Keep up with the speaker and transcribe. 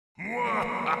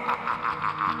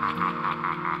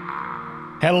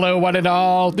Hello, one and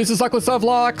all. This is Luckless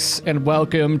LoveLocks, and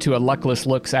welcome to a Luckless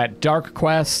Looks at Dark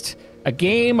Quest, a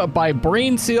game by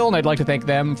BrainSeal, and I'd like to thank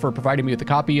them for providing me with a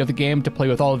copy of the game to play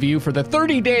with all of you for the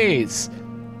 30 days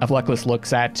of Luckless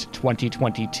Looks at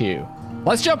 2022.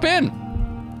 Let's jump in.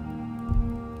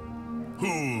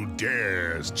 Who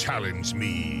dares challenge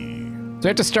me? So we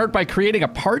have to start by creating a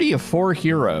party of 4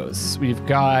 heroes. We've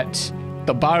got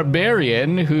the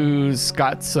Barbarian, who's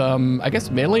got some, I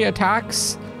guess, melee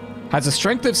attacks. Has a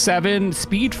strength of 7,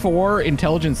 speed 4,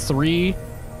 intelligence 3.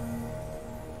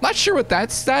 Not sure what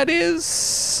that stat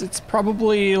is. It's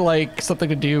probably like something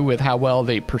to do with how well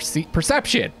they perceive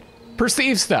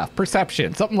stuff,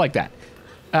 perception, something like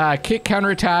that. Kick,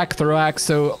 counterattack, throw axe,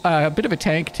 so a bit of a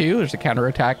tank too. There's a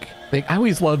counterattack thing. I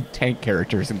always love tank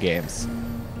characters in games.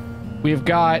 We've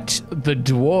got the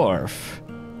dwarf.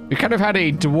 We kind of had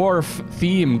a dwarf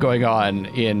theme going on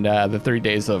in the 30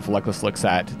 days of Luckless Looks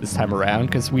at this time around,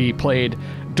 because we played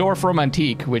Dorf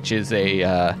Romantique, which is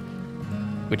a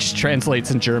which translates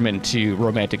in German to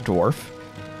romantic dwarf.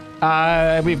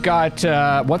 We've got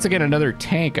once again another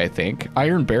tank, I think.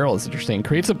 Iron barrel is interesting.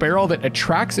 Creates a barrel that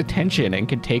attracts attention and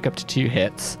can take up to 2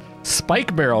 hits.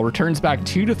 Spike barrel returns back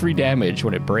 2 to 3 damage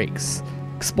when it breaks.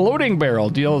 Exploding barrel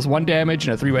deals 1 damage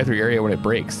in a 3x3 area when it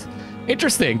breaks.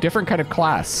 Interesting, different kind of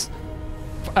class.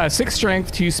 6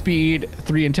 strength, 2 speed,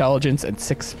 3 intelligence, and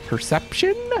 6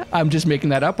 perception. I'm just making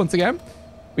that up once again.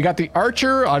 We got the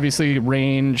archer, obviously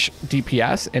range,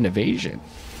 DPS, and evasion.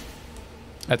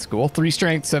 That's cool. 3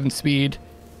 strength, 7 speed.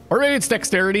 Or maybe it's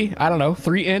dexterity. I don't know.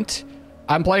 3 int.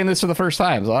 I'm playing this for the first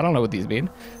time, so I don't know what these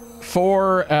mean.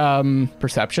 4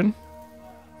 perception.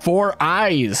 4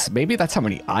 eyes. Maybe that's how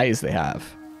many eyes they have.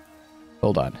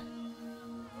 Hold on.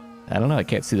 I don't know. I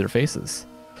can't see their faces.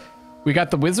 We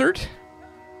got the wizard.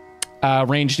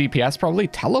 Range DPS, probably.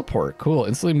 Teleport. Cool.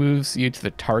 Instantly moves you to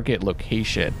the target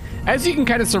location. As you can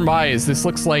kind of surmise, this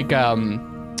looks like an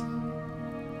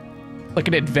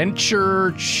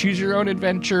adventure, choose your own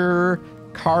adventure,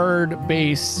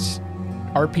 card-based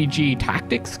RPG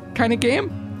tactics kind of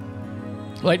game.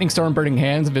 Lightning storm, burning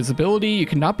hands, invisibility. You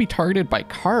cannot be targeted by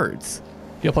cards.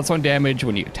 Deal +1 damage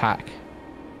when you attack.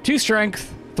 2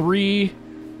 strength, 3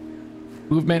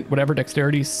 movement, whatever,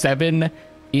 dexterity, 7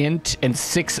 int, and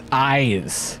 6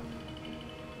 eyes.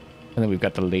 And then we've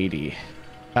got the lady.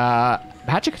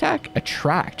 Magic attack,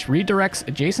 attract, redirects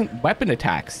adjacent weapon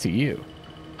attacks to you.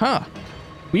 Huh.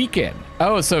 Weaken.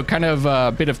 Oh, so kind of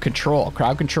a bit of control,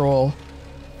 crowd control.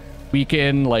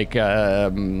 Weaken, like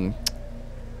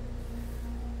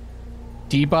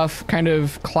debuff kind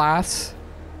of class.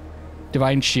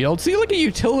 Divine shield. See, like a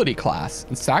utility class.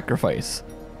 And sacrifice.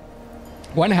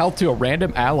 1 health to a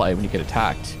random ally when you get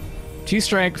attacked. 2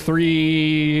 strength,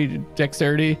 3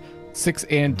 dexterity, 6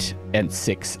 int, and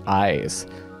 6 eyes.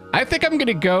 I think I'm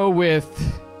gonna go with...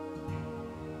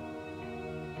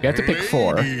 We have to pick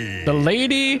 4. The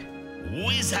lady,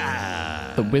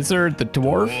 Wizard, the wizard, the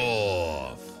dwarf,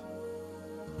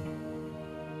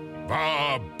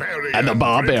 Barbarian, and the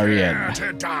barbarian.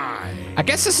 prepare to die. I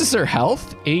guess this is their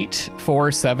health. 8,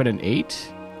 4, 7, and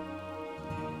 8.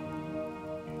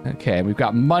 Okay, we've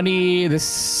got money.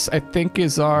 This, I think,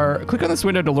 is our... Click on this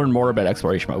window to learn more about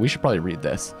exploration mode. We should probably read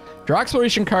this. Draw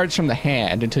exploration cards from the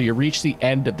hand until you reach the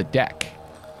end of the deck.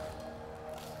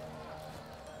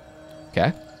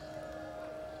 Okay.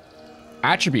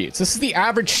 Attributes. This is the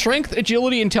average strength,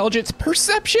 agility, intelligence,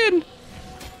 perception.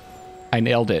 I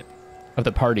nailed it. Of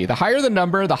the party. The higher the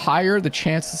number, the higher the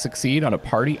chance to succeed on a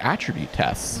party attribute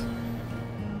test.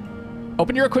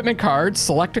 Open your equipment card,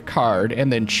 select a card,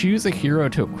 and then choose a hero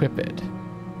to equip it.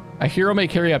 A hero may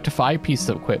carry up to 5 pieces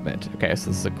of equipment. Okay, so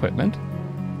this is equipment.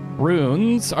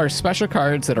 Runes are special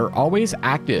cards that are always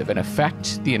active and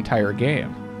affect the entire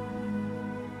game.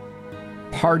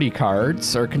 Party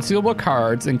cards are concealable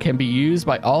cards and can be used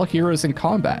by all heroes in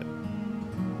combat.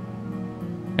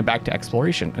 And back to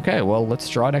exploration. Okay, well, let's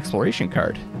draw an exploration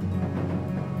card.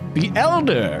 The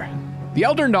Elder. The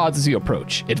Elder nods as you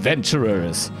approach.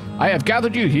 Adventurers, I have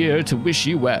gathered you here to wish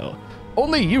you well.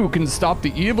 Only you can stop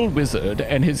the evil wizard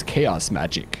and his chaos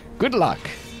magic. Good luck.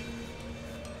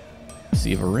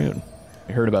 Receive a rune.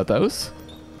 You heard about those?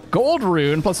 Gold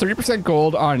rune plus 30%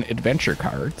 gold on adventure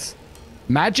cards.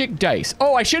 Magic dice.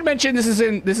 Oh, I should mention this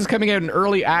is coming out in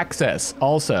early access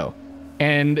also.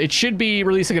 And it should be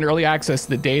releasing in early access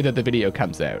the day that the video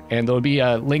comes out. And there'll be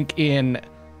a link in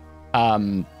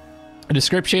a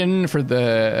description for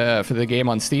the game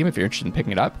on Steam if you're interested in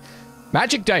picking it up.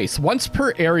 Magic dice. Once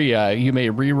per area, you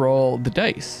may re-roll the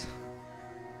dice.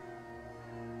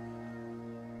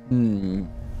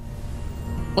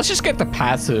 Let's just get the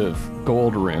passive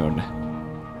gold rune.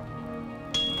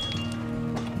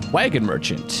 Wagon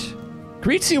merchant.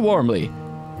 Greets you warmly.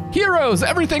 Heroes,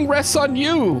 everything rests on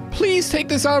you. Please take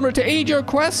this armor to aid your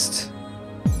quest.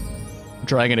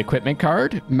 Drawing an equipment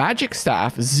card. Magic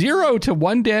staff, 0 to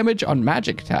 1 damage on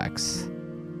magic attacks.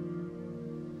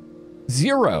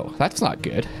 0, that's not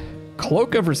good.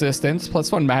 Cloak of resistance,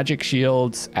 +1 magic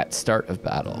shields at start of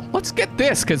battle. Let's get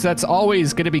this, because that's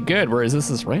always going to be good, whereas this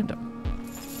is random.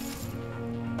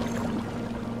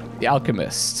 The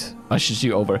alchemist ushers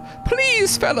you over.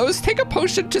 Please, fellows, take a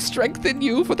potion to strengthen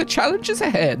you for the challenges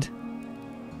ahead.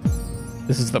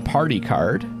 This is the party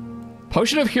card.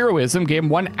 Potion of heroism, gain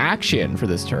 1 action for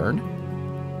this turn.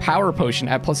 Power potion,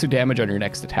 add +2 damage on your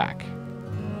next attack.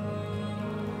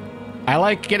 I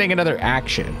like getting another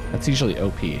action. That's usually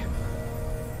OP.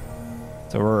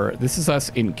 So this is us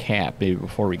in camp, maybe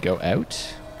before we go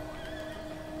out.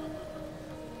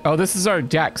 Oh, this is our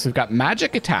deck. So we've got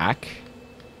magic attack,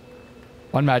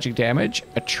 1 magic damage,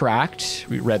 attract,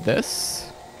 we read this.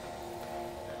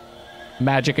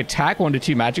 Magic attack, 1 to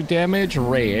 2 magic damage,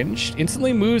 ranged,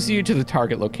 instantly moves you to the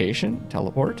target location,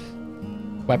 teleport.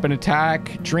 Weapon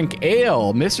attack, drink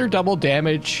ale, miss or double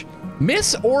damage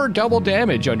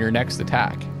on your next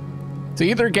attack. So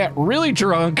either get really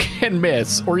drunk and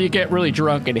miss, or you get really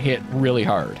drunk and hit really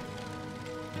hard.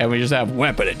 And we just have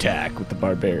weapon attack with the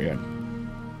Barbarian.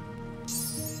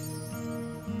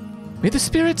 May the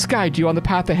spirits guide you on the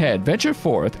path ahead. Venture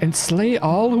forth and slay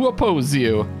all who oppose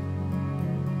you.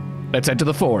 Let's enter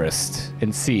the forest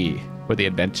and see where the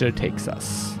adventure takes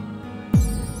us.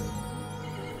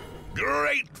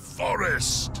 Great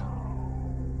forest.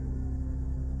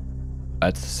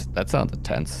 That sounds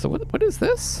intense. So what is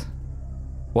this?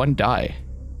 1 die.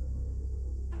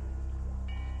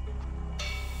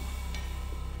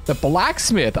 The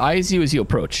blacksmith eyes you as you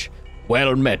approach.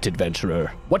 Well met,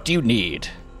 adventurer. What do you need?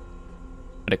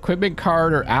 An equipment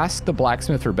card, or ask the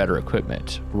blacksmith for better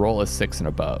equipment. Roll a 6 and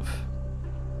above.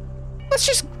 Let's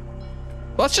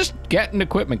just get an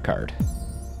equipment card.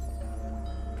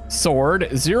 Sword,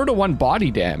 0 to 1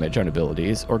 body damage on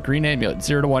abilities, or green amulet,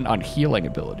 0 to 1 on healing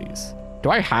abilities. Do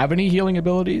I have any healing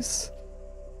abilities?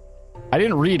 I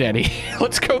didn't read any.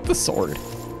 Let's go with the sword.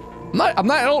 I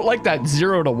don't like that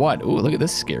 0 to 1. Ooh, look at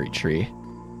this scary tree.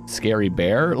 Scary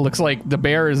bear. Looks like the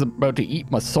bear is about to eat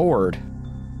my sword.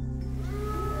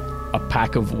 A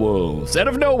pack of wolves. Out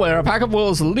of nowhere, a pack of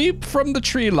wolves leap from the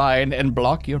tree line and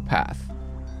block your path.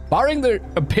 Baring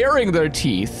their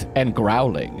teeth and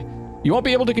growling. You won't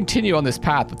be able to continue on this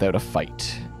path without a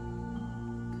fight.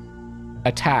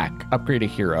 Attack. Upgrade a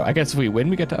hero. I guess if we win,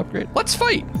 we get to upgrade. Let's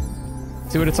fight.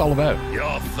 See what it's all about.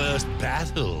 Your first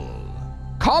battle.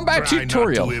 Combat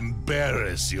tutorial. Try not to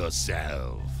embarrass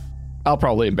yourself. I'll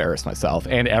probably embarrass myself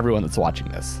and everyone that's watching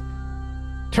this.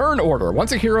 Turn order.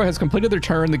 Once a hero has completed their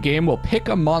turn, the game will pick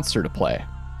a monster to play.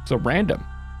 So random.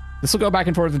 This will go back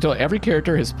and forth until every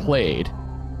character has played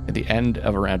and the end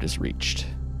of a round is reached.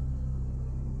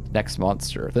 Next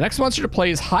monster. The next monster to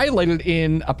play is highlighted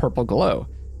in a purple glow.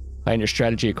 Plan your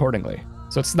strategy accordingly.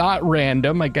 So it's not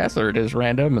random, I guess, or it is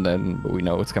random, and then we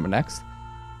know what's coming next.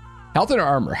 Health and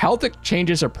armor. Health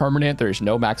changes are permanent. There's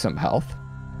no maximum health.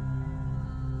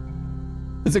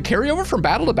 Does it carry over from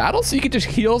battle to battle? So you can just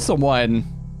heal someone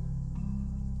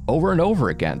over and over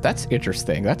again. That's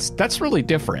interesting. That's really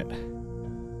different.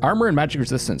 Armor and magic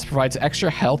resistance provides extra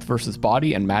health versus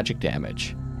body and magic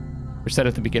damage. We're set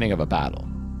at the beginning of a battle.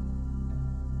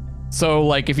 So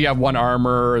like if you have 1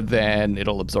 armor, then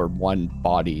it'll absorb 1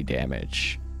 body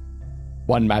damage,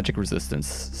 1 magic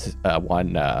resistance,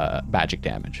 1 magic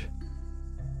damage.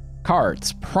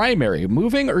 Cards. Primary.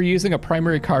 Moving or using a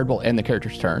primary card will end the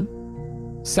character's turn.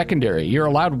 Secondary. You're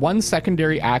allowed 1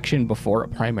 secondary action before a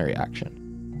primary action.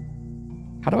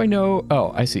 How do I know?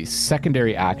 Oh, I see.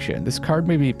 Secondary action. This card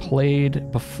may be played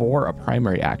before a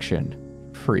primary action.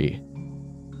 Free.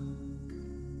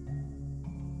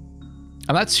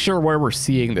 I'm not sure where we're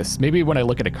seeing this. Maybe when I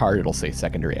look at a card, it'll say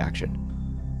secondary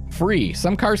action. Free.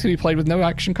 Some cards can be played with no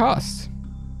action cost.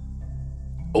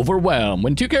 Overwhelm.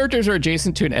 When 2 characters are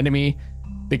adjacent to an enemy,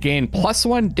 they gain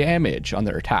 +1 damage on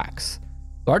their attacks.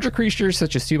 Larger creatures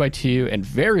such as 2x2 and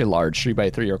very large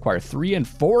 3x3 require 3 and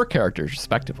 4 characters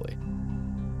respectively.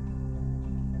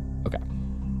 Okay.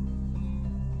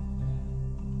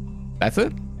 That's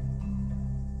it?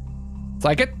 So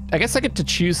I guess I get to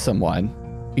choose someone.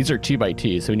 These are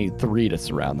 2x2, so we need 3 to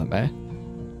surround them, eh?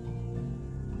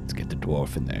 Let's get the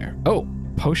dwarf in there. Oh,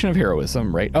 potion of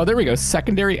heroism, right? Oh, there we go.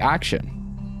 Secondary action.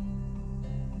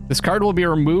 This card will be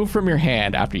removed from your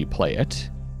hand after you play it.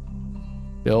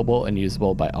 Available and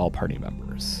usable by all party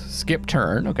members. Skip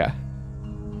turn, okay.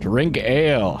 Drink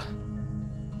ale.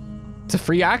 It's a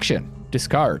free action.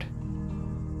 Discard.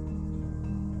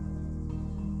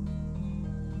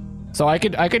 So I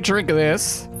could drink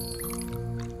this.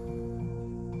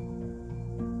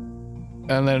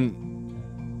 And then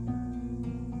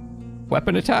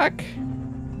weapon attack?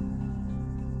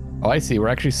 Oh, I see. We're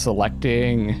actually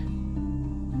selecting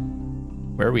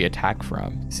where we attack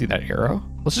from. See that arrow?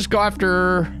 Let's just go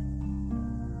after...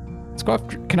 Let's go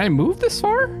after... Can I move this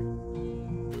far?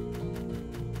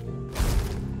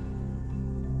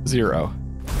 0.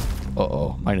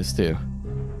 Uh-oh, -2.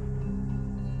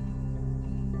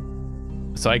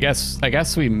 So I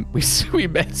guess we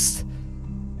missed.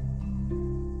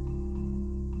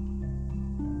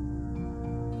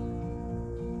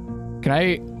 Can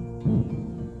I?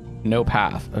 No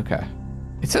path. Okay.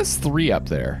 It says 3 up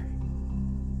there.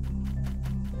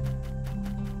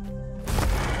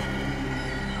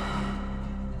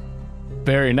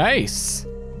 Very nice.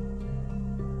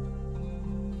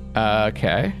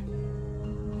 Okay.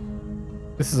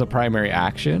 This is a primary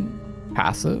action.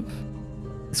 Passive.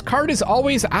 This card is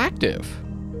always active.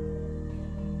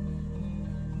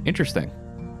 Interesting.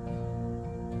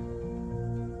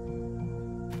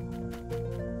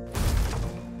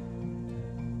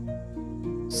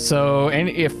 So, and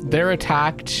if they're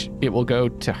attacked, it will go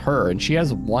to her, and she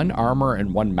has 1 armor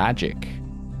and 1 magic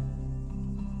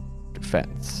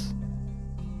defense.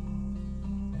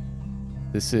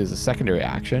 This is a secondary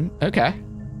action. Okay.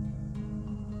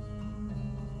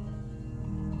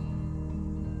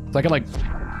 So I can like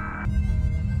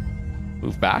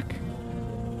move back.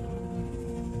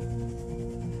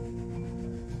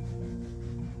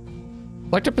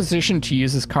 Select a position to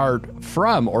use this card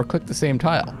from or click the same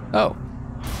tile. Oh.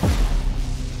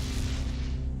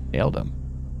 Nailed him.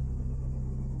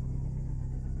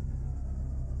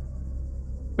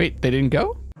 Wait, they didn't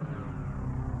go?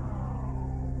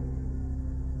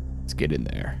 Let's get in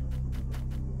there.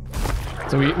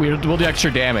 So we'll do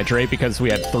extra damage, right? Because we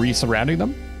had 3 surrounding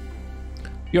them.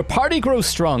 Your party grows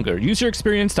stronger. Use your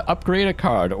experience to upgrade a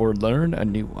card or learn a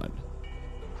new one.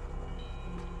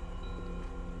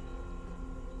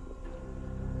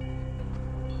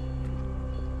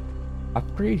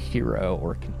 Upgrade hero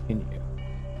or continue.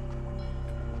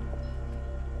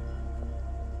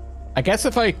 I guess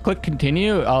if I click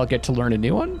continue, I'll get to learn a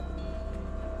new one.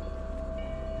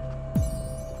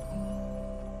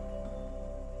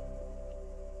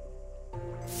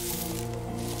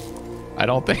 I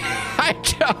don't think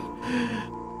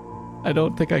I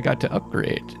don't think I got to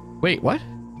upgrade. Wait, what?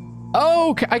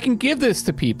 Oh, I can give this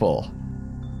to people.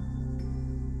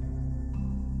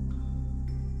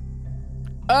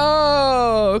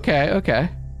 Oh, okay.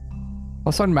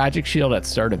 Also on Magic Shield at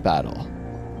start of battle.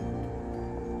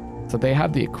 So they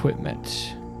have the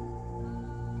equipment.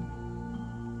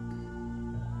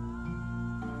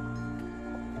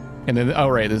 And then, oh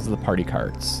right, this is the party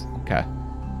cards. Okay.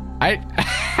 I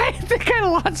think I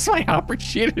lost my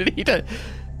opportunity to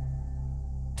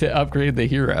upgrade the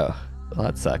hero. Well,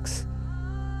 that sucks.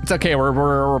 It's okay,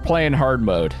 we're playing hard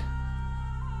mode.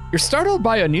 You're startled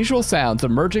by unusual sounds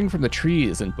emerging from the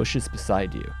trees and bushes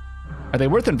beside you. Are they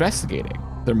worth investigating?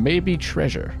 There may be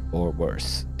treasure, or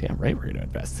worse. Damn right we're gonna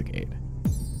investigate.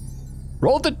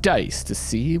 Roll the dice to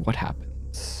see what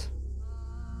happens.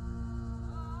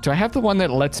 Do I have the one that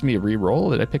lets me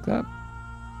re-roll? Did I pick that?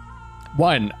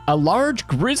 1, a large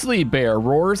grizzly bear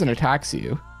roars and attacks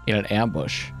you in an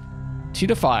ambush. 2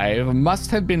 to 5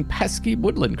 must have been pesky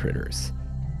woodland critters.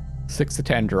 6 to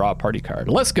 10, draw a party card.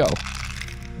 Let's go.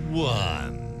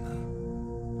 1.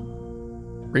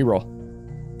 Reroll.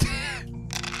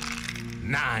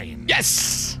 9.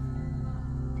 Yes!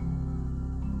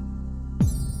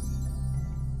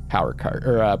 Power card,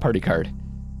 or party card.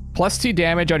 +2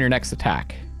 damage on your next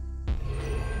attack.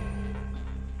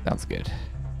 Sounds good.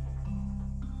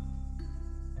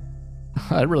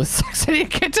 That really sucks. I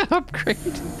didn't get to upgrade.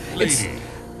 Lady,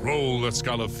 roll the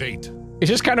skull of fate. It's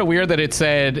just kind of weird that it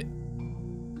said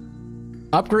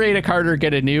upgrade a card or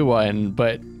get a new one,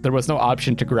 but there was no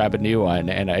option to grab a new one,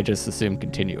 and I just assumed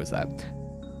continue was that.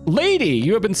 Lady,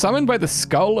 you have been summoned by the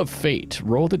skull of fate.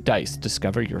 Roll the dice to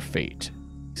discover your fate.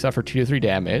 You suffer 2 to 3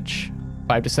 damage.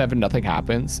 5 to 7, nothing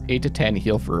happens. 8 to 10,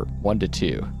 heal for 1 to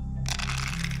 2.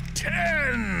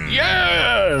 10!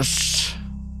 Yes!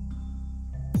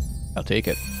 I'll take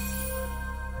it.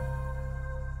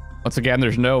 Once again,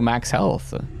 there's no max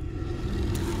health.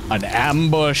 An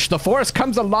ambush. The forest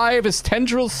comes alive as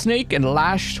tendrils snake and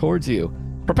lash towards you.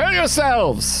 Prepare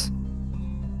yourselves!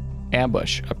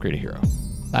 Ambush. Upgrade a hero.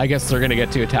 I guess they're gonna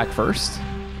get to attack first.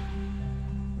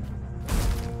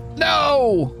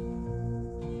 No!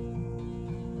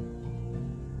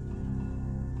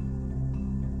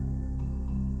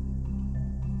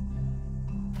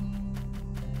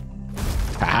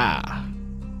 Ah.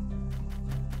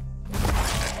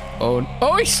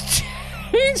 Oh,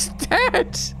 he's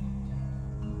dead.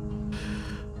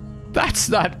 That's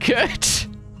not good.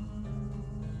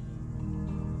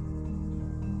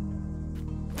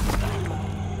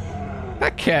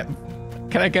 That can't.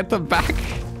 Can I get them back?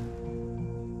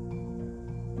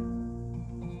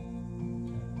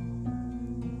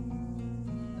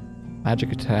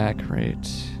 Magic attack, right.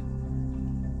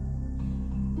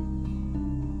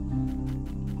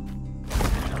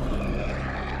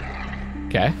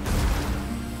 Okay.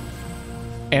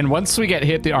 And once we get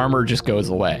hit, the armor just goes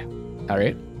away. All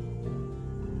right.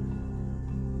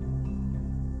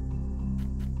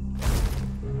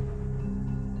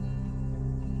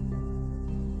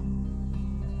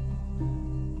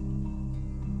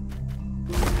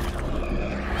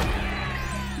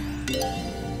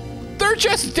 They're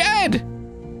just dead!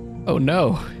 Oh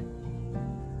no.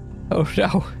 Oh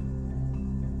no.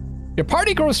 Your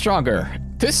party grows stronger.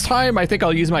 This time, I think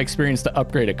I'll use my experience to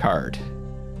upgrade a card.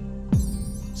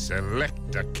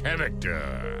 Select a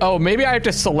character. Oh, maybe I have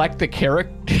to select the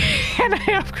character and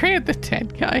I upgrade the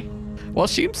dead guy. Well,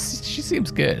 she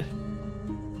seems good.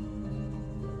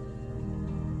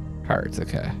 Cards,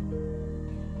 okay.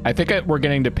 I think we're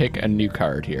getting to pick a new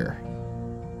card here.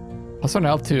 Also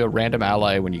now to a random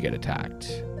ally when you get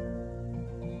attacked.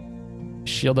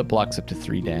 Shield that blocks up to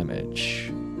 3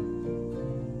 damage.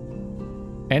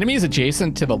 Enemies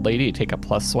adjacent to the lady take a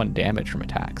 +1 damage from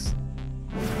attacks.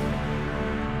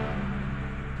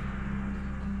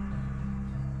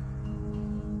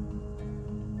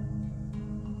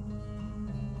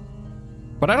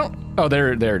 But I don't, oh,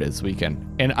 there it is,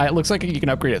 weaken. And it looks like you can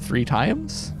upgrade it 3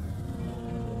 times.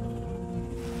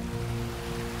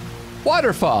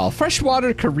 Waterfall. Fresh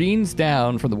water careens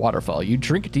down from the waterfall. You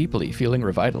drink deeply, feeling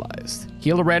revitalized.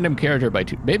 Heal a random character by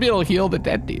 2. Maybe it'll heal the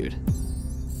dead dude.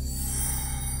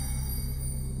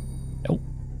 Nope.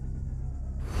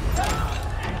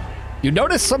 You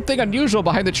notice something unusual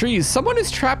behind the trees. Someone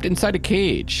is trapped inside a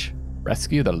cage.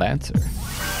 Rescue the Lancer.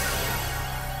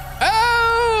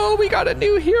 Oh, we got a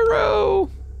new hero.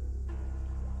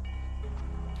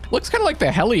 Looks kind of like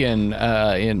the Hellion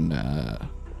in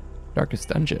Darkest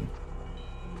Dungeon.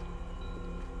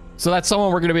 So that's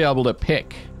someone we're going to be able to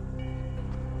pick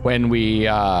when we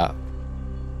start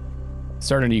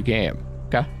a new game,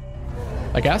 okay?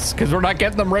 I guess, because we're not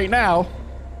getting them right now.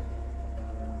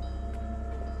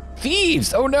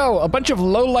 Thieves! Oh no, a bunch of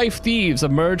low-life thieves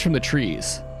emerge from the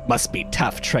trees. Must be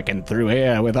tough trekking through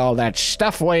here with all that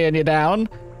stuff weighing you down.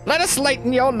 Let us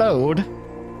lighten your load.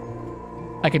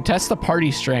 I can test the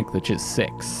party strength, which is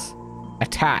 6.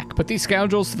 Attack, put these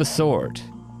scoundrels to the sword.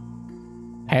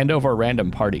 Hand over a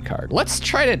random party card. Let's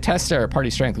try to test our party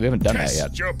strength. We haven't done that yet.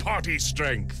 Test your party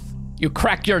strength. You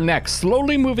crack your neck,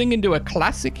 slowly moving into a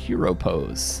classic hero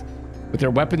pose. With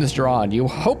your weapons drawn, you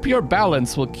hope your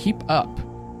balance will keep up.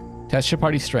 Test your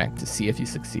party strength to see if you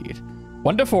succeed.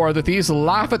 1 to 4, the thieves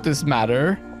laugh at this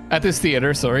theater,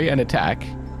 and attack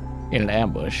in an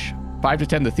ambush. 5 to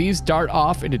 10, the thieves dart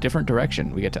off in a different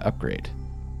direction. We get to upgrade.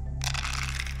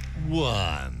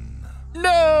 1.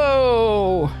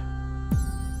 No!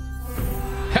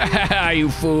 You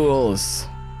fools.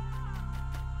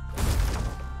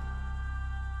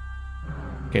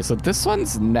 Okay, so this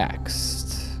one's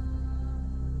next.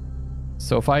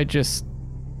 So if I just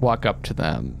walk up to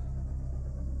them.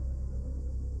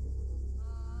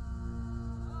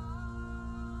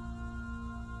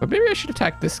 But maybe I should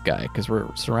attack this guy because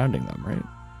we're surrounding them, right?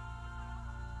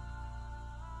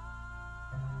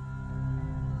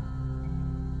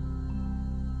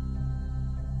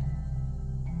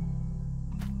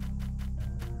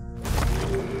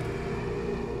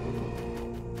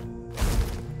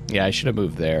 Yeah, I should have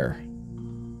moved there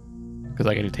because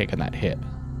I could have taken that hit.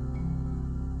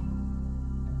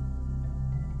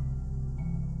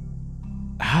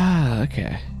 Ah,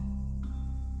 okay.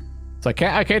 So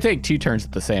I can't take 2 turns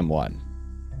at the same one.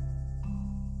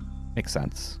 Makes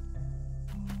sense.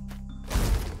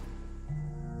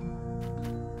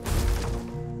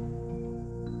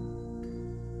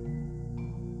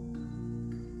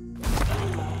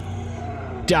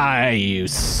 Die, you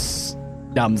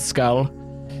numbskull.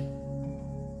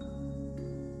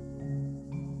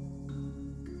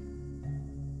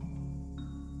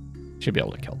 Should be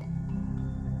able to kill them.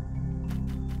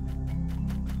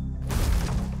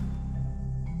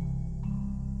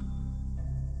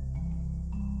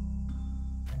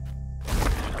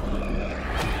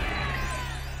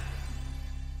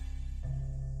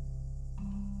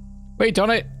 Wait,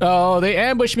 don't I? Oh, they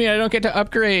ambushed me. I don't get to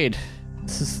upgrade.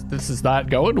 This is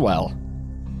not going well.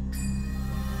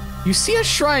 You see a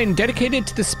shrine dedicated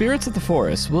to the spirits of the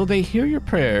forest. Will they hear your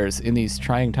prayers in these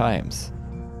trying times?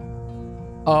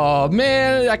 Oh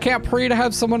man, I can't pray to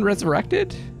have someone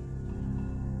resurrected?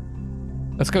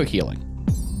 Let's go healing.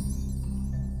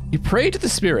 You pray to the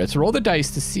spirits, roll the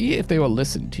dice to see if they will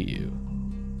listen to you.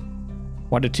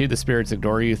 1 to 2, the spirits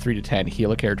ignore you. 3 to 10,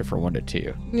 heal a character for 1 to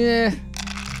 2. Yeah.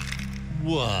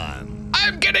 1.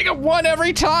 I'm getting a 1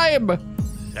 every time!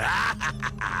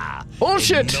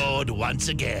 Bullshit! Ignored once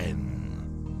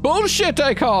again. Bullshit,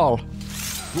 I call!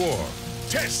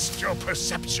 Dwarf, test your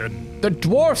perception. The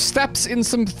dwarf steps in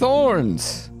some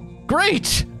thorns.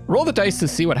 Great! Roll the dice to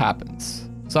see what happens.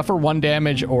 Suffer 1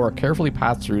 damage or carefully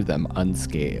pass through them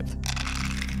unscathed.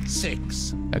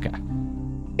 6. Okay.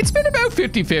 It's been about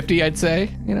 50-50, I'd say.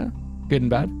 You know, good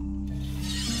and bad.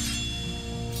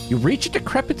 You reach a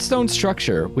decrepit stone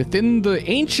structure. Within the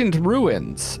ancient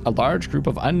ruins, a large group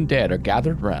of undead are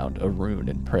gathered around a rune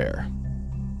in prayer.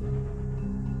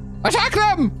 Attack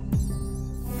them!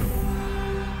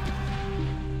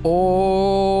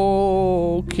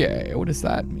 Okay, what does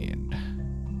that mean?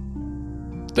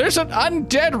 There's an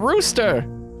undead rooster!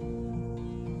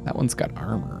 That one's got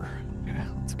armor. Yeah,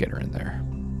 let's get her in there.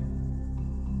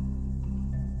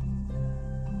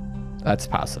 That's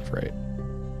passive, right?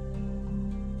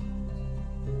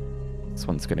 This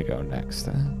one's gonna go next,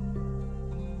 huh?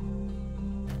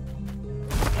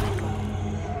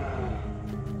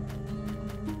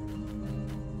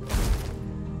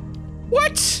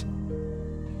 What?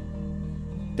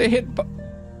 They hit.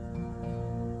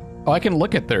 Oh, I can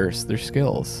look at their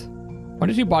skills. 1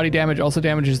 to 2 body damage also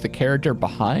damages the character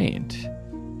behind.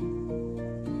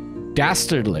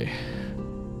 Dastardly.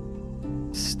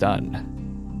 Stun.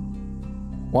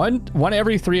 One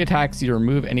every 3 attacks, you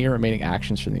remove any remaining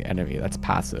actions from the enemy. That's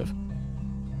passive.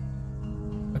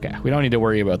 Okay, we don't need to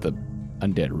worry about the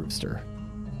undead rooster.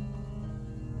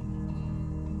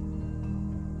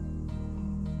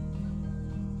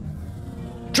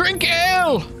 Drink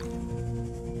ale!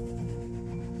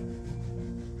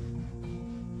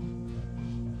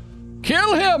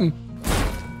 Kill him!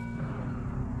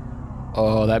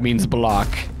 Oh, that means block.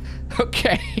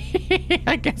 Okay,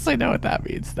 I guess I know what that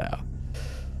means now.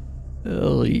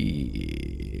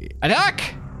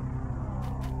 Attack!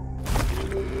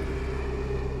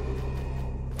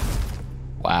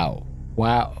 Wow.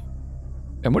 Wow.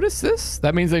 And what is this?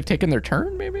 That means they've taken their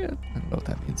turn, maybe? I don't know what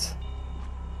that means.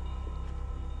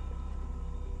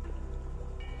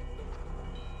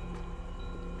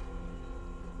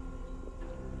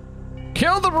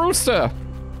 Kill the rooster!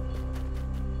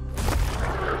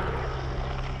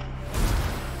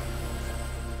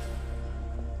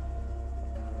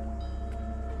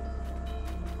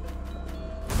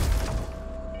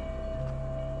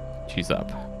 She's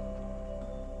up.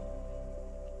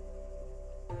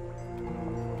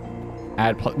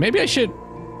 Maybe I should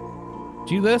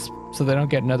do this so they don't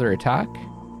get another attack.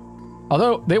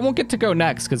 Although they won't get to go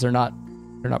next because they're not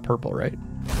purple, right?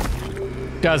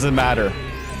 Doesn't matter.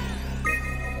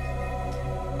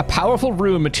 A powerful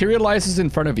rune materializes in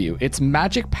front of you. Its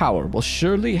magic power will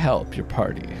surely help your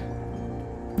party.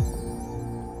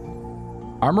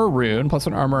 Armor rune,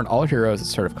 +1 armor on all heroes at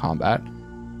start of combat.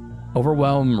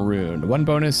 Overwhelm rune, 1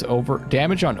 bonus over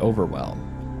damage on overwhelm.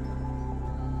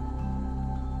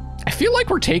 I feel like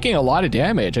we're taking a lot of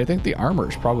damage. I think the armor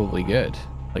is probably good.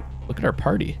 Like, look at our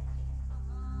party.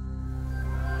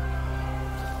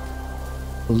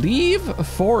 Leave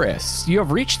forest. You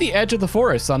have reached the edge of the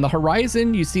forest. On the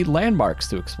horizon, you see landmarks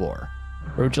to explore.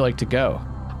 Where would you like to go?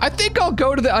 I think I'll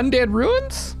go to the undead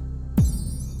ruins.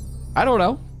 I don't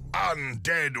know.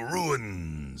 Undead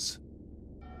ruins.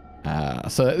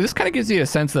 So this kind of gives you a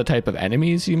sense of the type of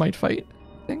enemies you might fight,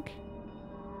 I think.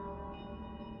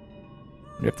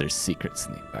 I wonder if there's secrets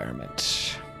in the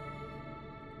environment.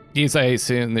 These, I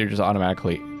assume, they're just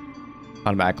automatically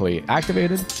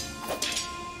activated.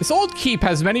 This old keep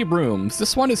has many rooms.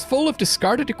 This one is full of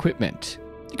discarded equipment.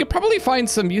 You could probably find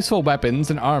some useful weapons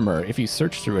and armor if you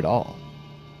search through it all.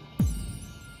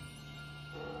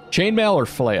 Chainmail or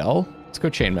flail? Let's go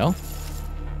chainmail.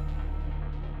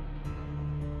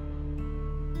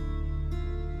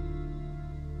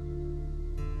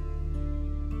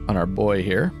 On our boy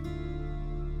here.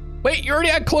 Wait, you already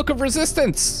had Cloak of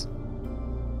Resistance.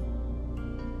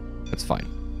 That's fine.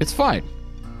 It's fine.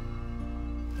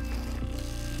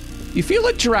 You feel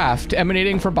a draft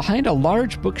emanating from behind a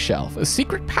large bookshelf. A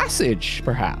secret passage,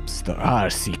 perhaps. There are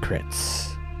secrets.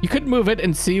 You could move it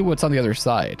and see what's on the other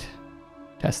side.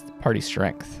 Test party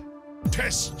strength.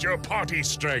 Test your party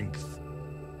strength.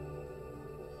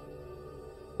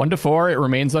 1 to 4, it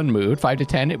remains unmoved. 5 to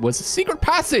 10, it was a secret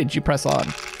passage. You press on.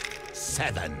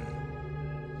 7.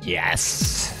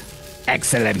 Yes.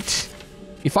 Excellent.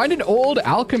 You find an old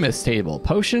alchemist table.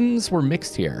 Potions were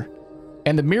mixed here.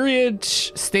 And the myriad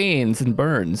stains and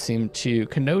burns seem to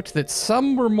connote that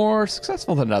some were more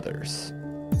successful than others.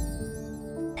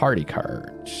 Party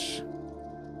cards.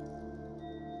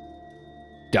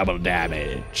 Double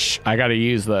damage. I gotta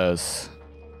use those.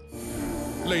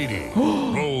 Lady,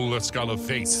 roll the Skull of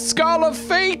Fate. Skull of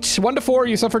Fate! 1 to 4,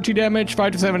 you suffer 2 damage.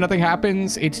 5 to 7, nothing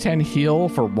happens. 8 to 10, heal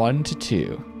for 1 to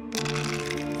 2.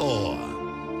 4.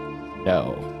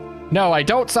 No. No, I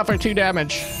don't suffer 2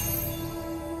 damage.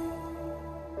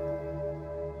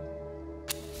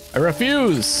 I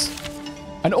refuse.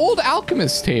 An old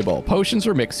alchemist table. Potions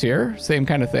were mixed here. Same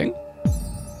kind of thing.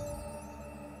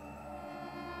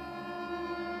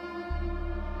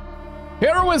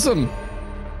 Heroism.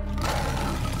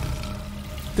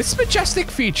 This majestic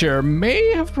feature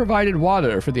may have provided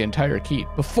water for the entire keep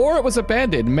before it was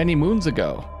abandoned many moons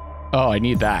ago. Oh, I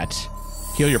need that.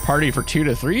 Heal your party for 2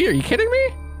 to 3? Are you kidding me?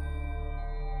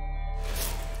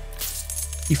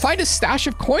 You find a stash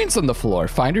of coins on the floor.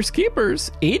 Finders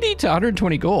keepers. 80 to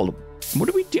 120 gold. What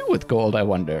do we do with gold, I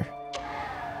wonder?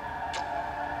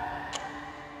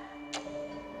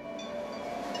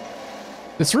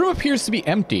 This room appears to be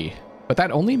empty, but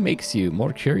that only makes you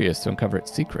more curious to uncover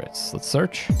its secrets. Let's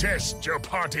search. Test your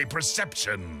party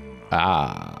perception.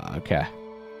 Ah, okay.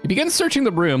 You begin searching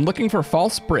the room, looking for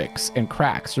false bricks and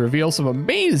cracks to reveal some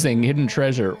amazing hidden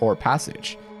treasure or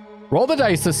passage. Roll the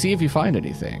dice to see if you find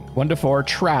anything. 1 to 4,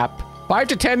 trap. 5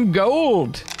 to 10,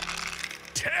 gold.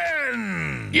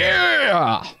 10.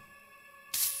 Yeah!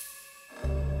 I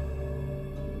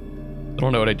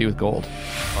don't know what I do with gold.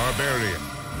 Barbarian,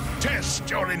 test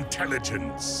your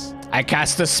intelligence. I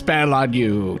cast a spell on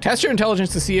you. Test your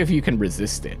intelligence to see if you can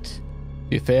resist it.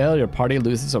 If you fail, your party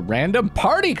loses a random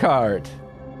party card.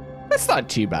 That's not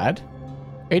too bad.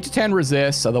 8 to 10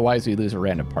 resists, otherwise we lose a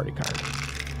random party card.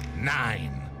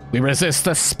 9. We resist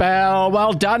the spell.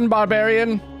 Well done,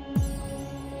 Barbarian.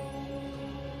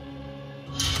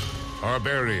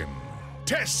 Barbarian,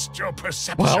 test your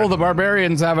perception. Well, the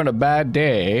Barbarian's having a bad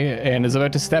day and is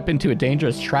about to step into a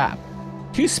dangerous trap.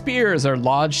 2 spears are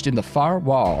lodged in the far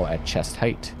wall at chest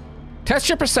height. Test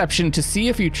your perception to see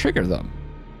if you trigger them.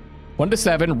 1 to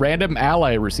 7, random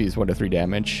ally receives 1 to 3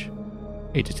 damage.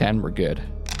 8 to 10, we're good.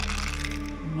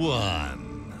 1.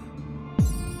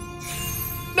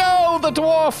 No, the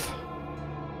dwarf!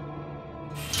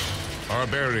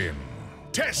 Barbarian,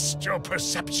 test your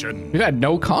perception. We've had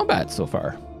no combat so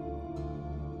far.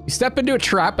 You step into a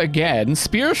trap again.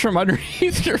 Spears from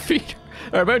underneath your feet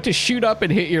are about to shoot up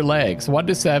and hit your legs. 1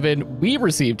 to 7, we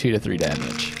receive 2 to 3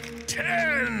 damage.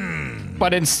 10.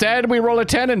 But instead, we roll a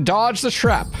 10 and dodge the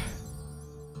trap.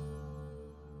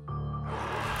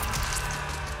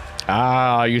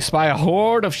 Ah, you spy a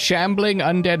horde of shambling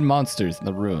undead monsters in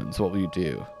the ruins. What will you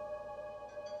do?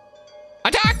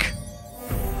 Attack!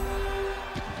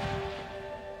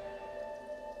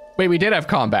 Wait, we did have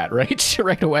combat, right?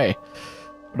 Right away.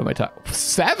 What am I talking?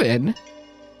 7?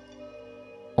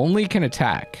 Only can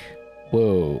attack.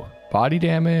 Whoa. Body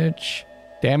damage.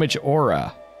 Damage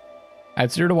aura.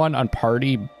 Add 0 to 1 on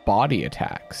party body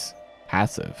attacks.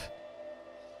 Passive.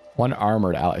 1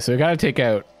 armored ally. So we gotta take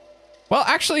out... Well,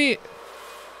 actually...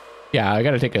 Yeah, I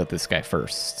gotta take out this guy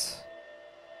first.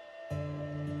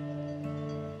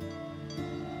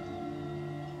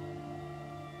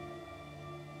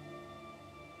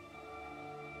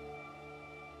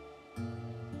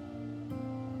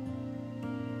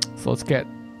 So let's get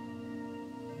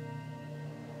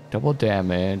double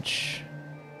damage.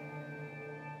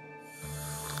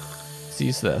 Let's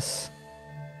use this.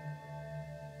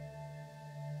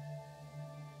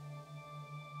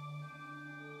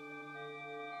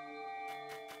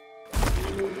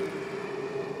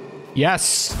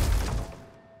 Yes.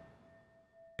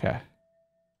 Okay.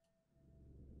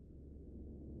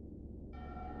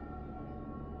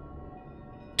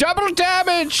 Double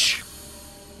damage.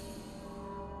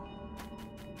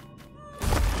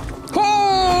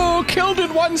 Oh, killed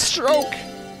in 1 stroke.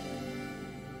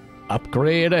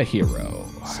 Upgrade a hero.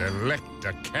 Select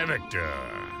a character.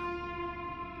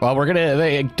 Well,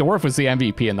 the dwarf was the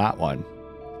MVP in that one.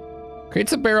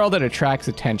 Creates a barrel that attracts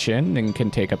attention and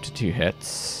can take up to 2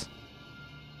 hits.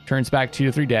 Turns back 2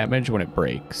 to 3 damage when it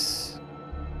breaks.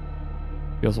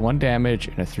 Deals 1 damage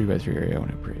in a 3x3 area when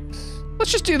it breaks. Let's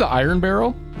just do the iron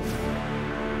barrel.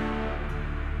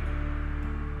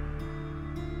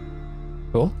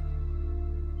 Cool.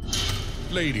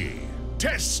 Lady,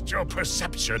 test your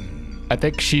perception. I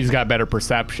think she's got better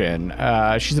perception.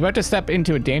 She's about to step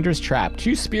into a dangerous trap.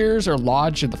 2 spears are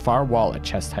lodged at the far wall at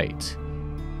chest height.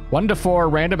 1 to 4,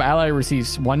 random ally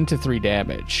receives 1 to 3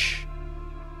 damage.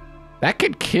 That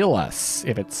could kill us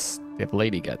if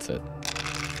Lady gets it.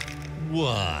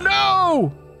 one.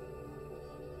 No!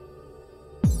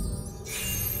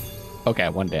 Okay,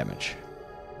 1 damage.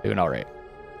 Doing all right.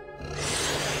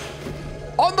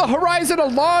 On the horizon, a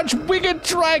large winged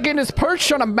dragon is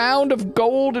perched on a mound of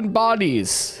golden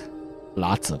bodies.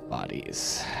 Lots of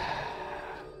bodies.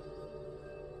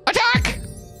 Attack!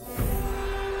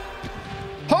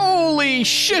 Holy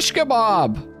shish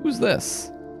kebab! Who's this?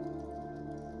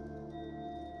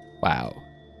 Wow.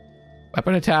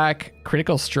 Weapon attack,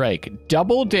 critical strike,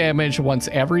 double damage once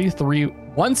every three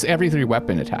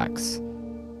weapon attacks.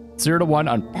 0 to 1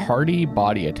 on party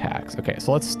body attacks. Okay,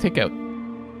 so let's take out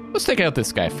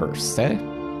this guy first, eh?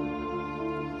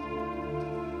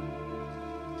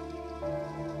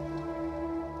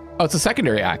 Oh, it's a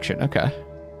secondary action. Okay.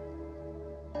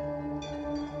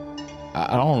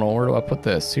 I don't know, where do I put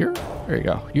this? Here? There you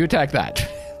go. You attack that.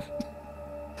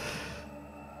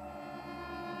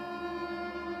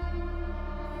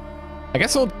 I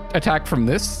guess I'll attack from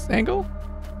this angle.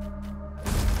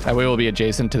 That way we'll be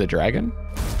adjacent to the dragon.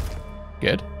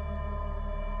 Good.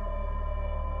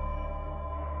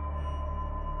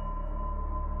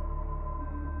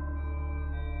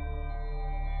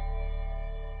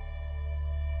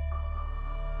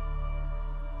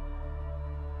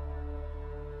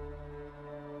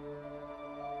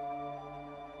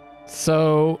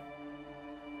 So,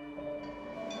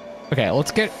 okay,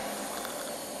 let's get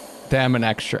them an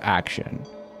extra action.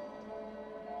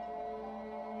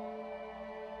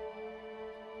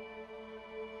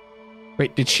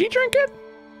 Wait, did she drink it?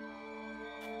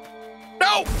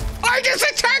 No! I just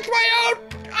attacked my own!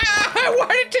 I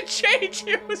wanted to change.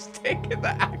 It was taking the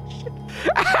action.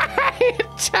 I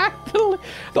attacked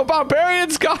the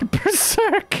barbarian's got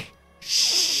berserk.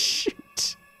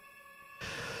 Shoot.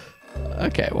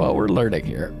 Okay, well, we're learning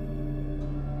here.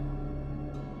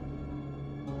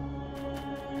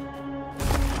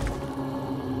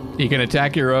 You can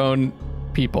attack your own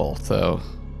people, so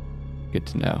good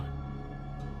to know.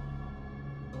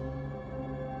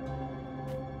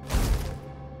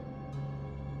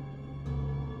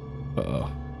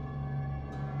 Uh-oh.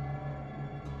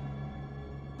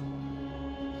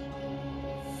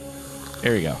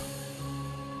 There you go.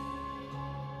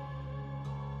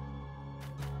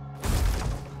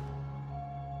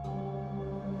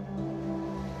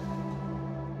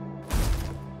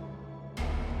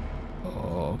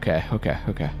 Oh,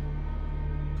 okay.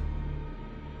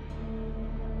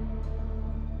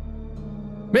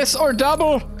 Miss or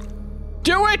double!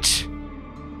 Do it!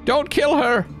 Don't kill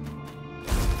her!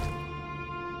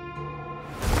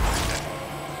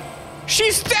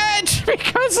 She's dead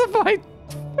because of my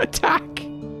attack.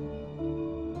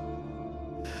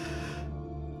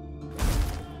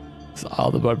 It's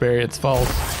all the barbarian's fault.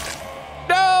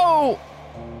 No!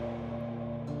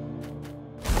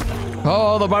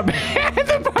 Oh, the barbarian!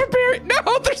 The barbarian!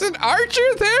 No, there's an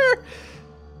archer there!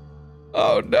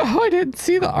 Oh no, I didn't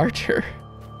see the archer.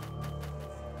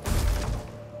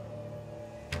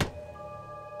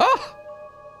 Oh!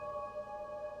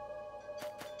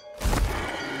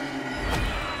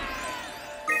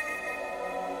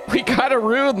 We got a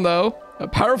rune, though. A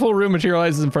powerful rune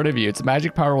materializes in front of you. Its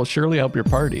magic power will surely help your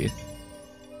party.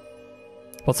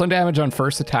 +1 damage on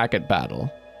first attack at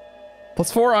battle.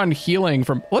 +4 on healing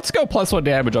from... Let's go +1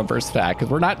 damage on first attack,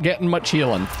 because we're not getting much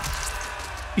healing.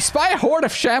 You spy a horde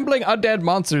of shambling undead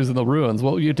monsters in the ruins.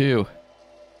 What will you do?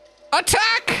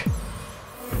 Attack!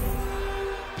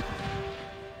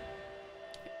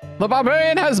 The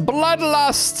barbarian has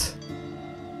bloodlust.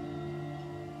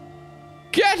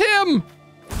 Get him!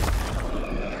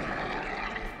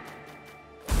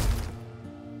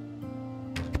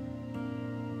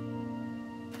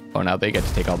 Oh, now they get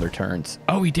to take all their turns.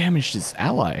 Oh, he damaged his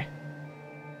ally.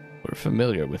 We're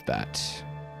familiar with that.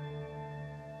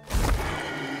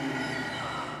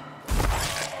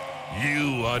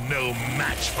 You are no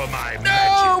match for my magic.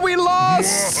 No, we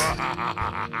lost!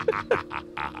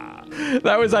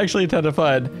 That was actually a ton of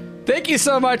fun. Thank you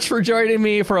so much for joining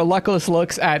me for a Luckless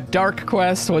Looks at Dark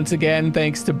Quest. Once again,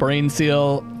 thanks to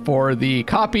Brainseal for the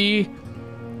copy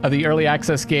of the early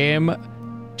access game.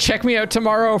 Check me out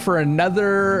tomorrow for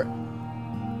another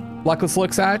Luckless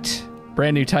Looks at,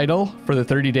 brand new title for the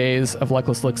 30 days of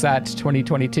Luckless Looks at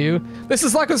 2022. This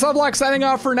is Luckless LoveLinks signing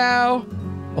off for now.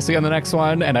 I'll see you on the next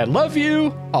one, and I love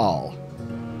you all.